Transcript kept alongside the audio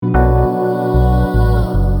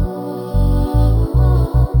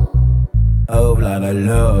of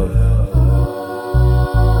love.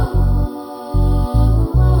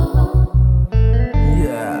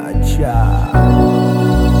 Yeah, Jah.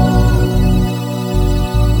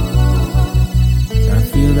 I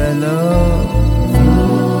feel that love.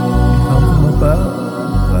 Come from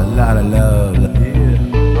above. A lot of love. Yeah.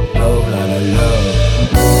 A lot of love.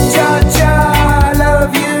 Jah Jah, I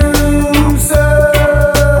love you so.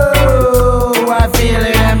 I feel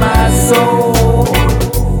it in my soul.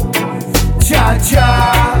 Jah Jah.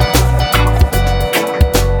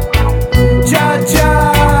 Jah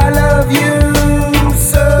Jah, I love you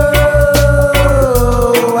so.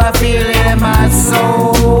 I feel it in my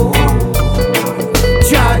soul.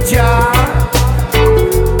 Jah Jah.